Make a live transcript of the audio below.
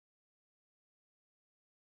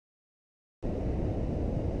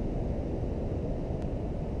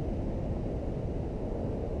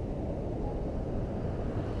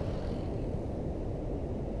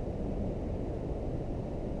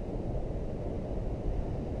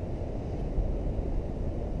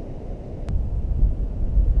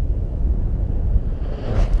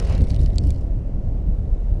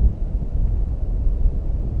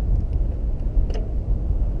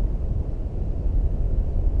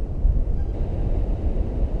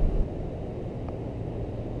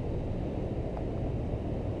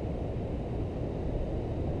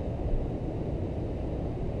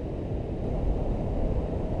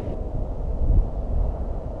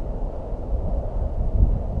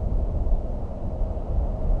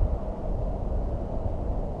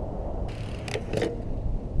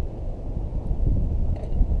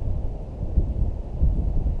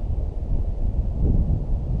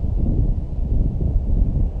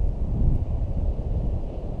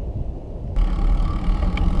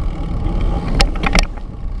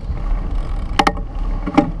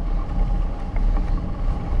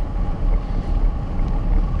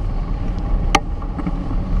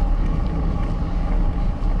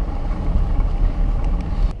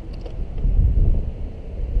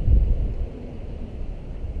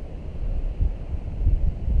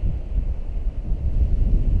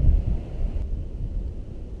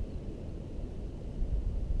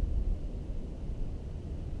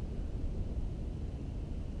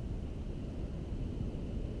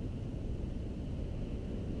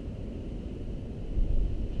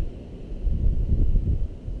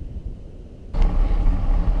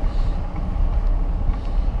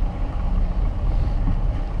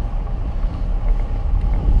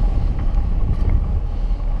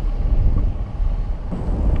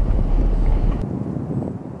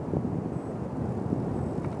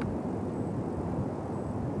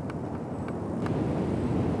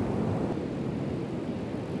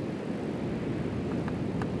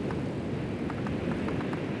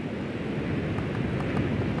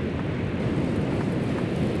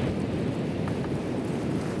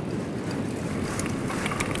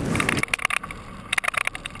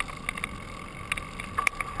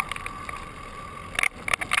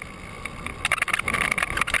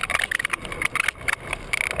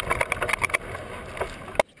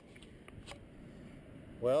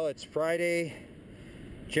Well, it's Friday,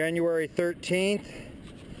 January 13th,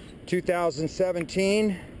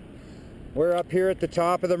 2017. We're up here at the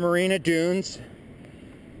top of the Marina Dunes,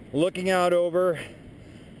 looking out over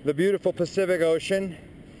the beautiful Pacific Ocean,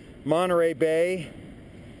 Monterey Bay,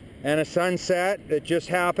 and a sunset that just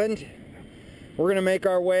happened. We're going to make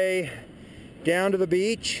our way down to the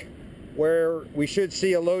beach where we should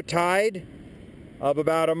see a low tide of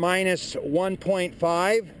about a minus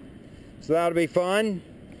 1.5, so that'll be fun.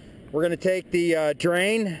 We're going to take the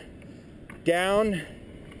drain down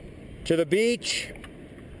to the beach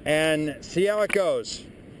and see how it goes.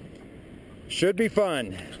 Should be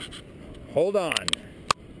fun. Hold on.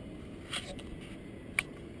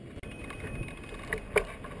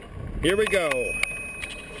 Here we go.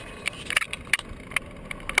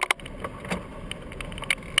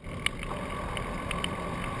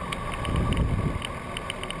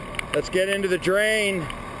 Let's get into the drain.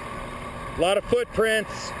 A lot of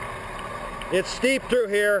footprints. It's steep through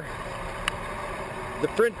here.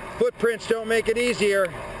 The footprints don't make it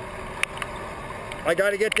easier. I got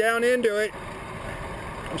to get down into it.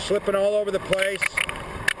 I'm slipping all over the place.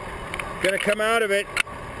 Gonna come out of it.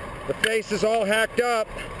 The face is all hacked up.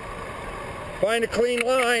 Find a clean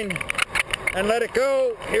line and let it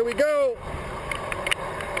go. Here we go.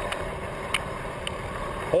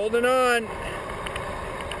 Holding on.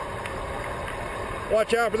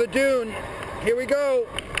 Watch out for the dune. Here we go.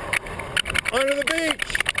 Onto the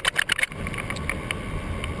beach.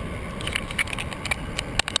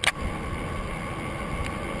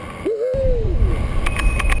 Woohoo!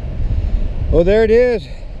 Well, there it is.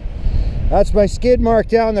 That's my skid mark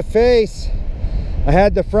down the face. I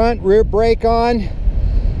had the front rear brake on.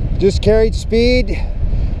 Just carried speed.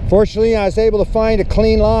 Fortunately, I was able to find a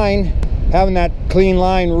clean line. Having that clean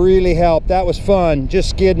line really helped. That was fun. Just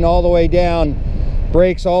skidding all the way down.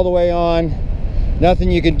 Brakes all the way on.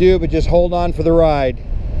 Nothing you can do but just hold on for the ride.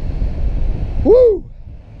 Woo!